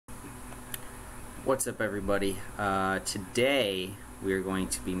What's up, everybody? Today we are going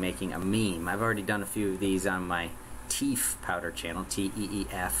to be making a meme. I've already done a few of these on my TEEF powder channel,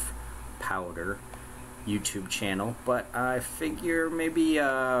 TEEF powder YouTube channel, but I figure maybe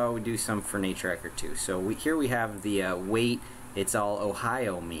we do some for NatureHacker too. So here we have the wait, it's all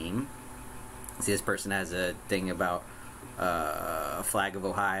Ohio meme. See, this person has a thing about a flag of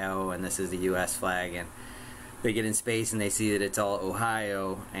Ohio, and this is the US flag, and they get in space and they see that it's all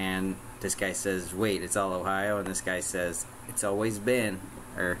Ohio, and this guy says, wait, it's all Ohio, and this guy says, it's always been,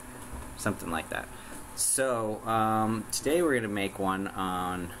 or something like that. So today we're going to make one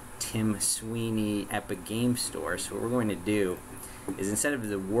on Sweeney Epic Games store. So what we're going to do is, instead of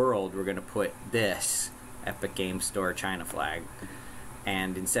the world, we're going to put this Epic Games store China flag,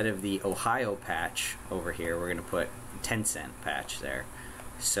 and instead of the Ohio patch over here, we're going to put Tencent patch there.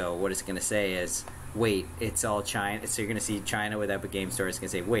 So what it's going to say is, wait, it's all China. So you're going to see China with Epic Games Store. It's going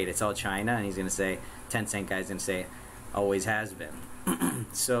to say, wait, it's all China. And he's going to say, Tencent guy's going to say, always has been.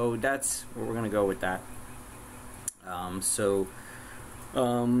 So that's what we're going to go with that.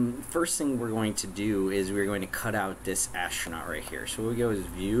 First thing we're going to do is we're going to cut out this astronaut right here. So what we go is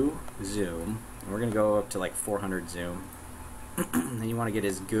view, zoom, and we're going to go up to like 400 zoom. And you want to get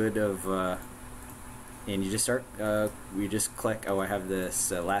as good of... and you just start, you just click, oh, I have this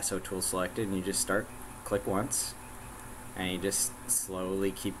lasso tool selected, and you just start, click once, and you just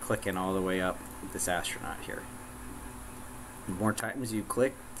slowly keep clicking all the way up this astronaut here. The more times you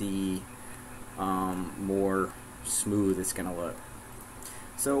click, the more smooth it's going to look.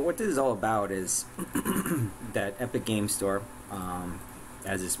 So what this is all about is that Epic Games Store,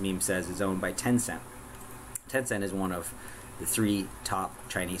 as this meme says, is owned by Tencent. Tencent is one of the 3 top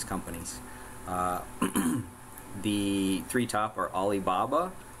Chinese companies. The 3 top are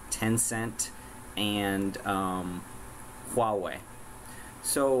Alibaba, Tencent, and Huawei.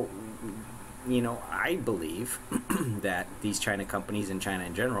 So, you know, I believe that these China companies, and China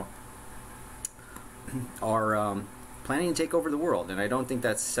in general, are planning to take over the world, and I don't think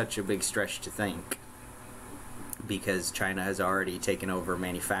that's such a big stretch to think, because China has already taken over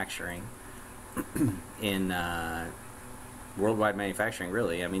manufacturing in worldwide manufacturing,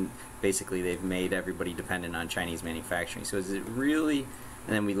 really. I mean, basically they've made everybody dependent on Chinese manufacturing. So is it really...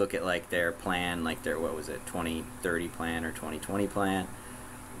 And then we look at like their plan, like their, what was it, 2030 plan or 2020 plan.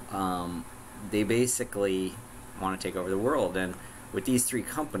 They basically want to take over the world, and with these 3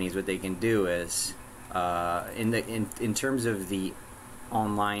 companies, what they can do is, in terms of the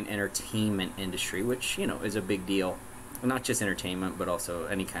online entertainment industry, which, you know, is a big deal, not just entertainment but also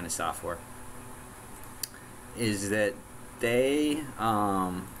any kind of software, is that they,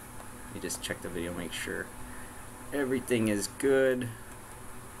 let me just check the video, make sure everything is good.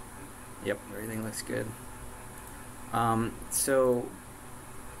 Yep, everything looks good. So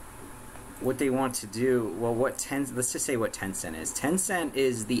what they want to do, well, let's just say what Tencent is. Tencent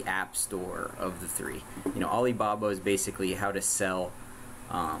is the app store of the 3. You know, Alibaba is basically how to sell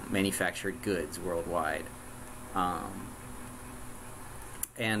manufactured goods worldwide.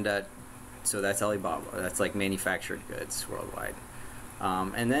 So that's Alibaba. That's like manufactured goods worldwide.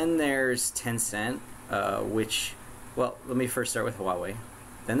 And then there's Tencent, which, well, let me first start with Huawei.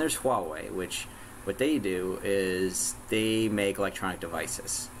 Then there's Huawei, which what they do is they make electronic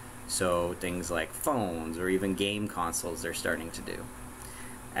devices. So things like phones or even game consoles they're starting to do.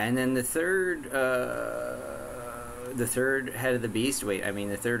 And then the third head of the beast,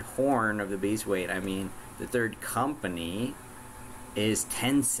 the third horn of the beast, the third company is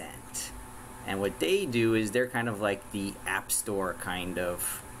Tencent. And what they do is they're kind of like the app store kind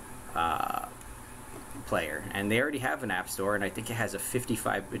of player, and they already have an app store, and I think it has it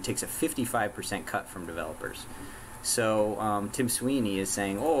takes a 55% cut from developers. So Tim Sweeney is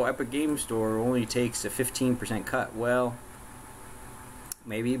saying, oh, Epic Games Store only takes a 15% cut. Well,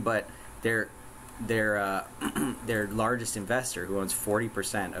 maybe, but their largest investor, who owns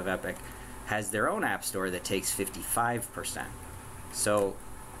 40% of Epic, has their own app store that takes 55%. So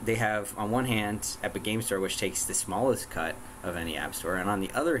they have, on one hand, Epic Games Store, which takes the smallest cut of any app store, and on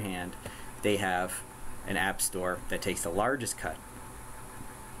the other hand, they have an app store that takes the largest cut.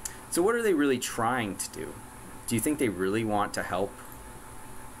 So what are they really trying to do? Do you think they really want to help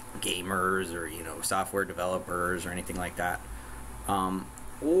gamers or, you know, software developers or anything like that?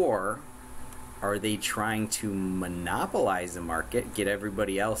 Or are they trying to monopolize the market, get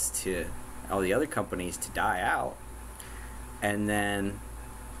everybody else to, all the other companies to die out, and then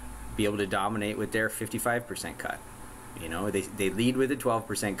be able to dominate with their 55% cut? You know, they lead with a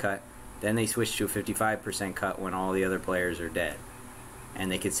 12% cut, then they switch to a 55% cut when all the other players are dead. And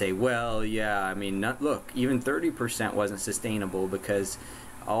they could say, well, yeah, I mean, look, even 30% wasn't sustainable because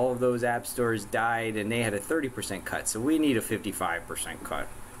all of those app stores died and they had a 30% cut. So we need a 55% cut,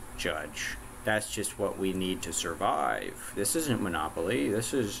 Judge. That's just what we need to survive. This isn't monopoly.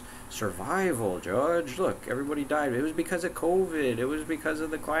 This is survival, Judge. Look, everybody died. It was because of COVID. It was because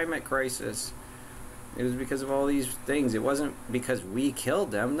of the climate crisis. It was because of all these things. It wasn't because we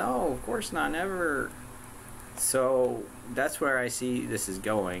killed them. No, of course not, never. So that's where I see this is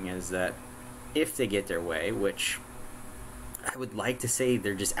going, is that if they get their way, which I would like to say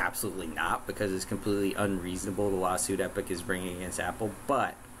they're just absolutely not, because it's completely unreasonable, the lawsuit Epic is bringing against Apple,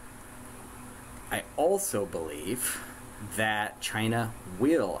 but I also believe that China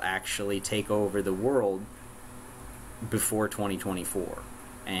will actually take over the world before 2024.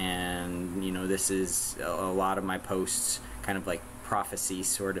 And, you know, this is a lot of my posts, kind of like prophecy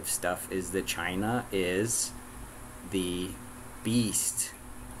sort of stuff, is that China is the beast.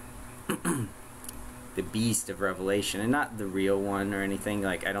 The beast of Revelation, and not the real one or anything.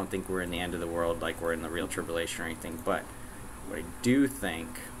 Like, I don't think we're in the end of the world, like we're in the real tribulation or anything, but what I do think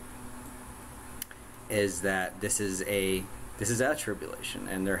is that this is a tribulation,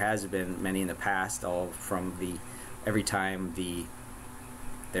 and there has been many in the past, all from every time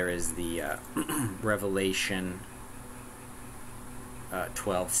there is the Revelation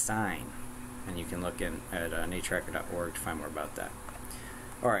 12 sign, and you can look at NatureHacker.org to find more about that.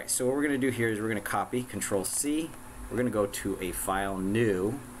 Alright, so what we're going to do here is we're going to copy, Control-C, we're going to go to a file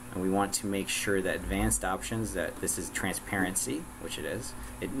new, and we want to make sure that advanced options, that this is transparency, which it is.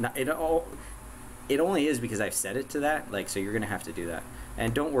 It only is because I've set it to that, like, so you're going to have to do that.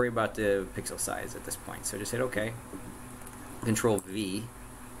 And don't worry about the pixel size at this point, so just hit OK. Control-V.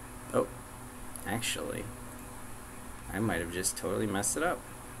 Oh, actually, I might have just totally messed it up.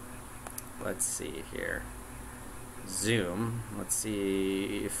 Let's see here. Zoom. Let's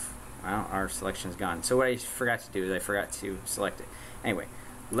see if, well, our selection's gone. So what I forgot to do is I forgot to select it. Anyway,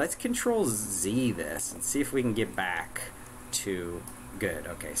 let's Control-Z this and see if we can get back to good.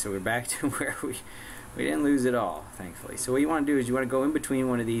 Okay, so we're back to where we didn't lose it all, thankfully. So what you want to do is you want to go in between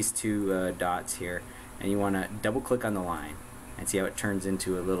one of these two dots here, and you want to double click on the line and see how it turns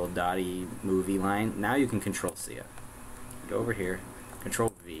into a little dotty movie line. Now you can Control-C it. Go over here,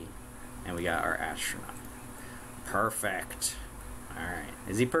 Control-V, and we got our astronaut. Perfect. Alright.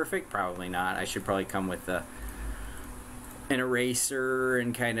 Is he perfect? Probably not. I should probably come with an eraser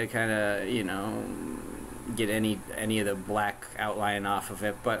and kind of, you know, get any of the black outline off of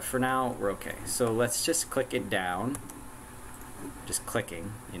it. But for now, we're okay. So let's just click it down. Just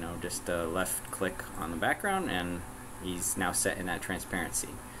clicking, you know, just left click on the background, and he's now set in that transparency.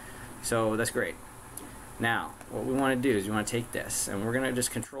 So that's great. Now, what we want to do is we want to take this, and we're going to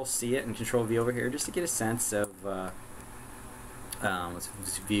just Control-C it and Control-V over here just to get a sense of,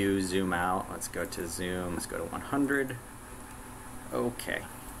 let's view, zoom out, let's go to zoom, let's go to 100. Okay.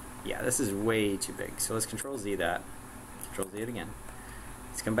 Yeah, this is way too big, so let's Control-Z that, Control-Z it again.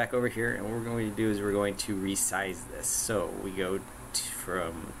 Let's come back over here, and what we're going to do is we're going to resize this. So we go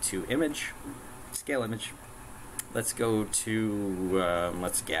to image, scale image. Let's go to,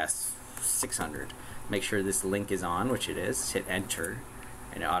 let's guess, 600. Make sure this link is on, which it is. Hit enter,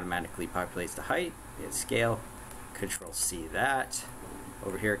 and it automatically populates the height. Hit scale, Control-C that.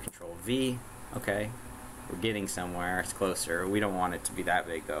 Over here, Control-V. Okay, we're getting somewhere. It's closer. We don't want it to be that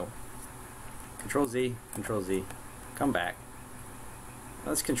big though. Control-Z, Control-Z. Come back.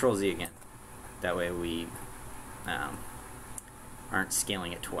 Let's Control-Z again. That way we aren't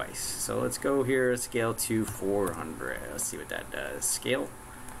scaling it twice. So let's go here, scale to 400. Let's see what that does. Scale,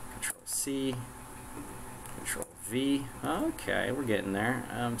 Control-C, Control-V. Okay, we're getting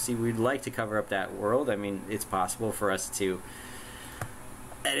there. See, we'd like to cover up that world. I mean, it's possible for us to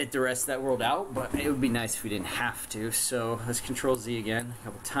edit the rest of that world out, but it would be nice if we didn't have to. So let's Control-Z again a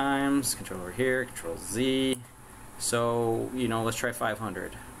couple times. Control over here, Control-Z. So, you know, let's try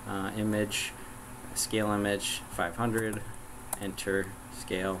 500. Image, scale image, 500. Enter,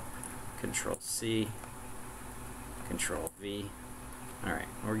 scale, Control-C, Control-V. Alright,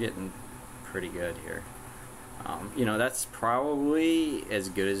 we're getting pretty good here. You know, that's probably as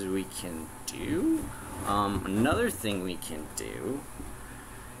good as we can do. Another thing we can do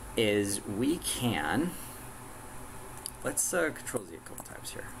is we can, let's Control-Z a couple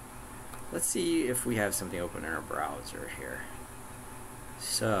times here. Let's see if we have something open in our browser here.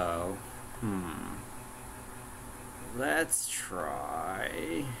 So, let's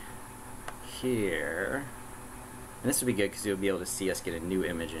try here. And this would be good because you'll be able to see us get a new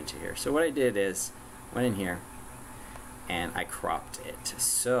image into here. So what I did is, went in here and I cropped it.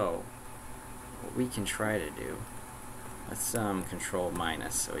 So what we can try to do, let's Control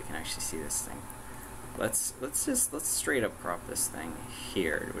minus so we can actually see this thing. let's straight up crop this thing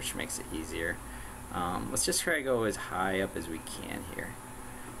here, which makes it easier. Let's just try to go as high up as we can here,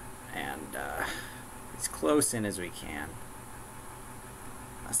 and as close in as we can.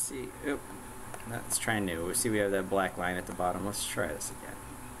 Let's see. Oop. Let's try new. We see we have that black line at the bottom. Let's try this again.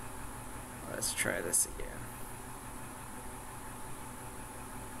 Let's try this again.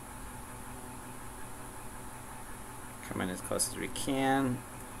 Come in as close as we can,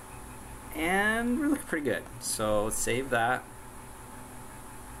 and we're looking pretty good. So let's save that.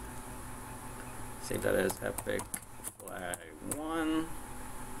 Save that as Epic Flag 1.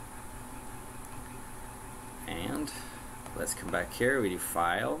 And let's come back here. We do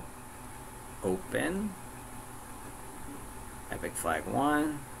File, Open, Epic Flag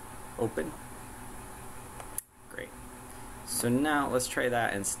 1, Open. Great. So now let's try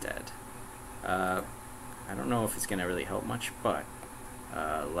that instead. I don't know if it's going to really help much, but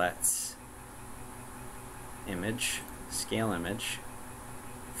let's image, scale image,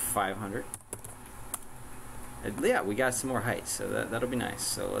 500. Yeah, we got some more height, so that'll be nice.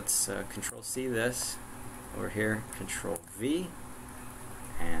 So let's Control C this over here, Control V,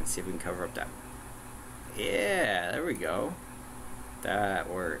 and see if we can cover up that. Yeah, there we go. That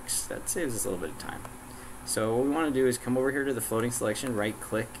works. That saves us a little bit of time. So what we want to do is come over here to the floating selection, right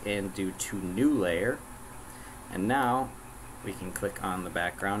click, and do to new layer. And now we can click on the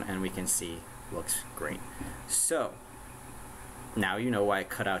background and we can see looks great. So now you know why I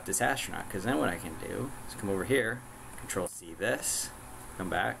cut out this astronaut, because then what I can do is come over here, Control C this, come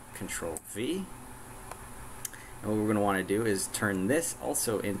back, Control V, and what we're going to want to do is turn this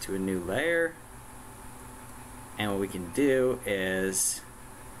also into a new layer. And what we can do is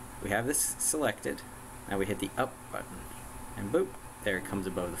we have this selected, now we hit the up button, and boop, there it comes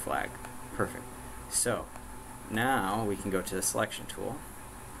above the flag. Perfect. So now we can go to the selection tool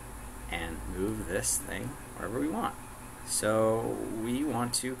and move this thing wherever we want. So we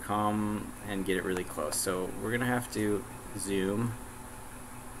want to come and get it really close. So we're gonna have to zoom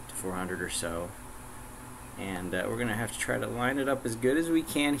to 400 or so, and we're gonna have to try to line it up as good as we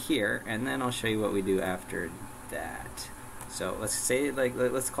can here, and then I'll show you what we do after that. So let's say, like,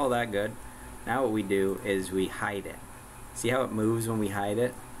 let's call that good. Now what we do is we hide it. See how it moves when we hide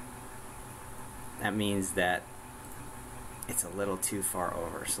it? That means that it's a little too far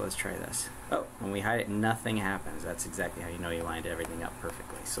over. So let's try this. Oh, when we hide it, nothing happens. That's exactly how you know you lined everything up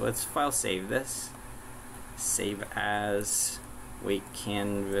perfectly. So let's file save this. Save as weight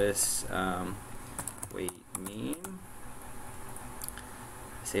canvas, weight meme.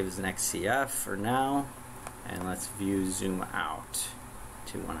 Save as an XCF for now. And let's view zoom out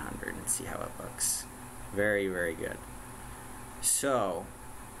to 100 and see how it looks. Very, very good. So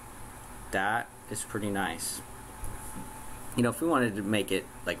that is pretty nice. You know, if we wanted to make it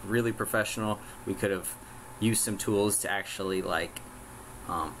like really professional, we could have used some tools to actually like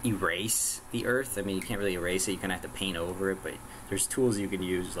erase the Earth. I mean, you can't really erase it, you kind of have to paint over it, but there's tools you can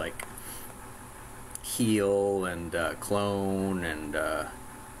use like heal and clone and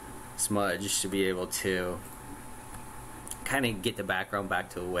smudge to be able to kind of get the background back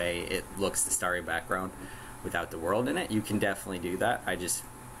to the way it looks, the starry background without the world in it. You can definitely do that. I just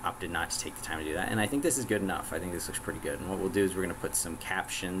opted not to take the time to do that, and I think this is good enough. I think this looks pretty good, and what we'll do is we're going to put some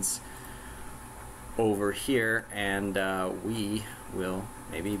captions over here, and we will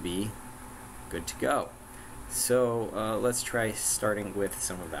maybe be good to go. So let's try starting with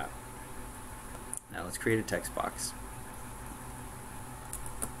some of that. Now let's create a text box.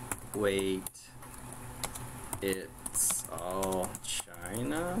 Wait, it's all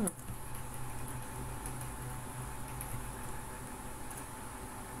China.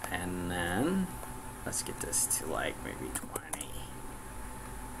 And then let's get this to like maybe 20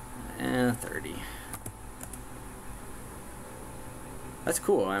 and 30. That's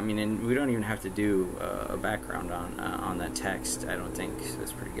cool. I mean, and we don't even have to do a background on that text, I don't think. So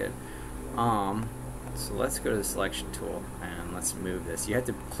that's pretty good. So let's go to the selection tool and let's move this. You have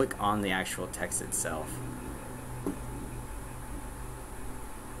to click on the actual text itself.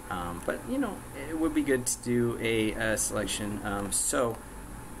 But you know, it would be good to do a selection.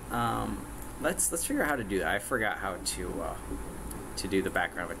 Let's figure out how to do that. I forgot how to do the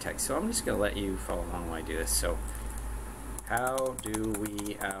background of a text, so I'm just going to let you follow along while I do this. So how do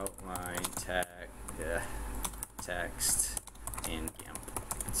we outline text in GIMP?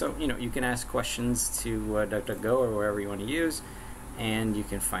 So you know, you can ask questions to DuckDuckGo or wherever you want to use, and you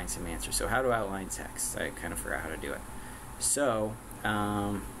can find some answers. So how to outline text? I kind of forgot how to do it. So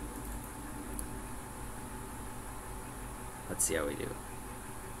let's see how we do.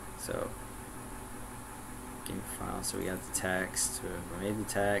 So GIMP file, so we got the text, we made the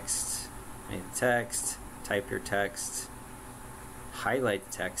text, Make the text, type your text, highlight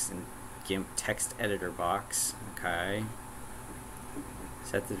the text in GIMP text editor box. Okay.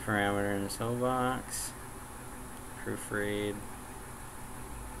 Set the parameter in this whole box. Proofread.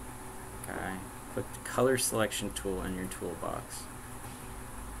 Okay. Click the color selection tool in your toolbox.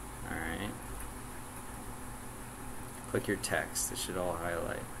 Alright. Click your text. It should all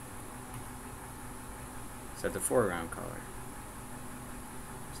highlight. Set the foreground color.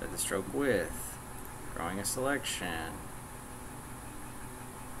 Set the stroke width. Drawing a selection.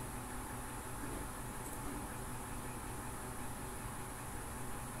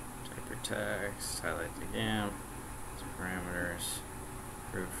 Type your text. Highlight the GIMP. Parameters.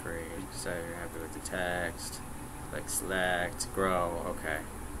 Proofread. Decide you're happy with the text. Click select. Grow. Okay.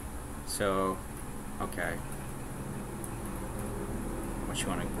 So, okay. What you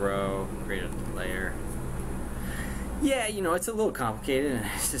want to grow. Create a layer. Yeah, you know, it's a little complicated, and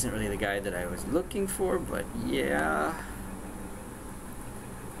this isn't really the guide that I was looking for, but yeah.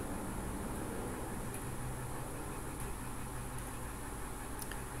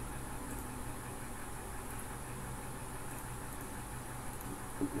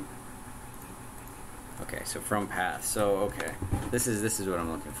 Okay, so from path. So okay, this is what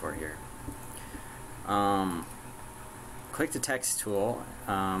I'm looking for here. Click the text tool,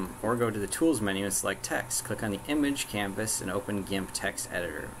 or go to the tools menu and select text. Click on the image canvas and open GIMP text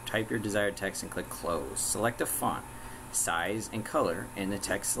editor. Type your desired text and click close. Select a font, size, and color in the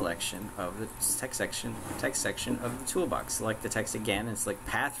text selection of the text section of the toolbox. Select the text again and select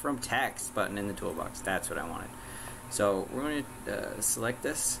path from text button in the toolbox. That's what I wanted. So we're going to select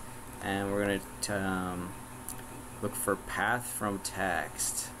this, and we're going to look for path from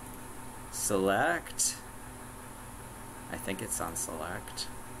text. Select. I think it's on select.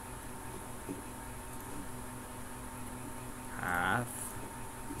 Path.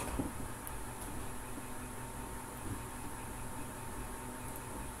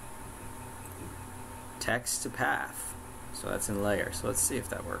 Text to path. So that's in layer. So let's see if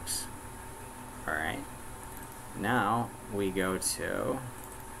that works. Alright. Now we go to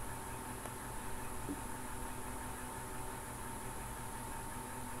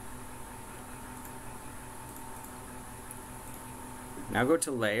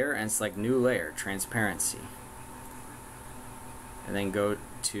layer and select new layer, transparency. And then go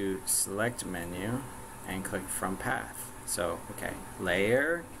to select menu and click from path. So, okay,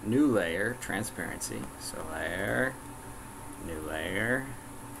 layer, new layer, transparency. So layer, new layer,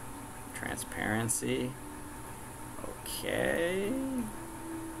 transparency. Okay.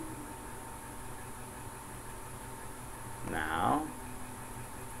 Now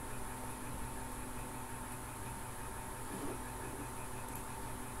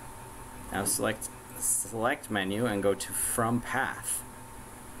select menu and go to from path.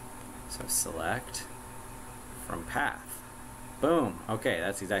 So select from path. Boom. Okay,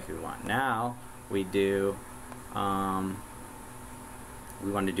 that's exactly what we want. Now we do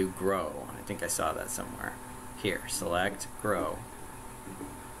we want to do grow. I think I saw that somewhere. Here, select grow.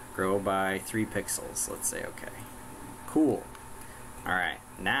 Grow by 3 pixels. Let's say okay. Cool. Alright,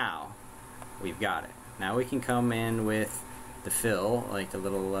 now we've got it. Now we can come in with the fill, like the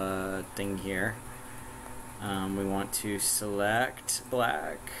little thing here. We want to select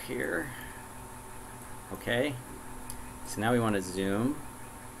black here. Okay. So now we want to zoom.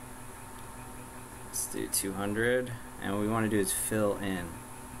 Let's do 200. And what we want to do is fill in.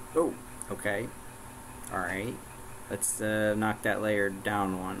 Oh, okay. Alright. Let's knock that layer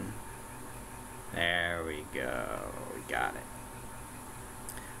down one. There we go. We got it.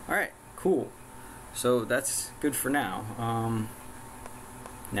 Alright, cool. So that's good for now.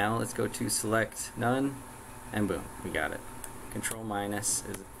 Now let's go to select none, and boom, we got it. Control minus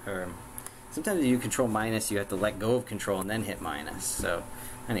is, sometimes if you control minus, you have to let go of control and then hit minus. So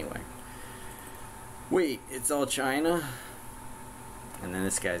anyway, wait, it's all China, and then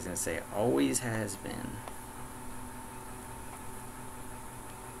this guy's gonna say always has been.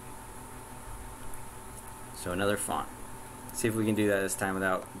 So another font. See if we can do that this time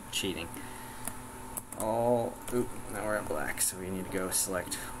without cheating. Now we're at black, so we need to go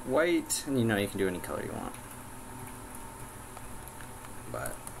select white, and you know you can do any color you want.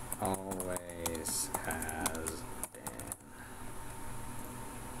 But always has been.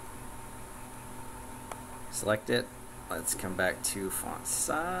 Select it. Let's come back to font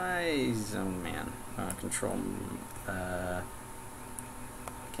size. Oh man, control.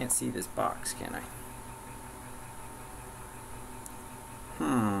 Can't see this box, can I?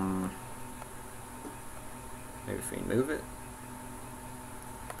 Maybe if we move it.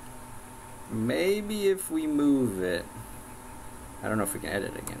 Maybe if we move it. I don't know if we can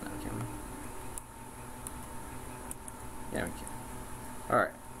edit again though, can we? Yeah, we can.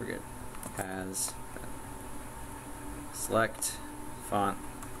 Alright, we're good. As select font,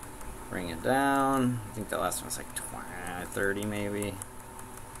 bring it down. I think that last one was like 30 maybe.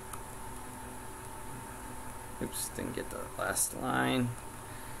 Oops, didn't get the last line.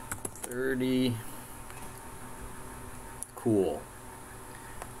 30. Cool.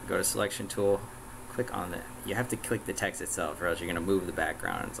 Go to selection tool, click on it. You have to click the text itself or else you're going to move the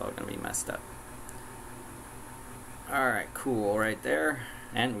background and it's all going to be messed up. Alright, cool right there.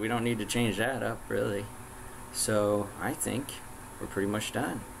 And we don't need to change that up really. So I think we're pretty much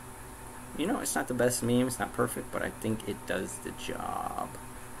done. You know, it's not the best meme, it's not perfect, but I think it does the job.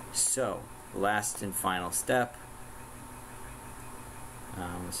 So, last and final step.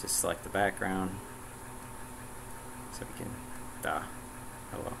 Let's just select the background so we can,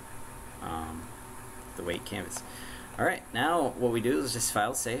 hello, the weight canvas. Alright, now what we do is just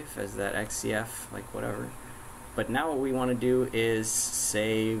file save as that XCF, like whatever. But now what we want to do is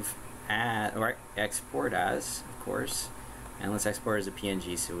save as, or export as, of course. And let's export as a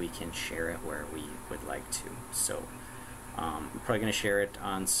PNG so we can share it where we would like to. So I'm probably going to share it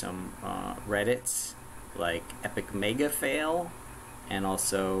on some Reddits like Epic Mega Fail and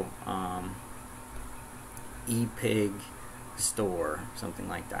also ePig Store, something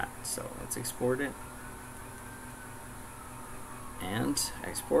like that. So let's export it and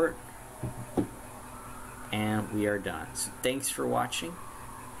export, and we are done. So thanks for watching,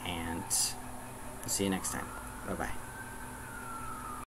 and see you next time. Bye bye.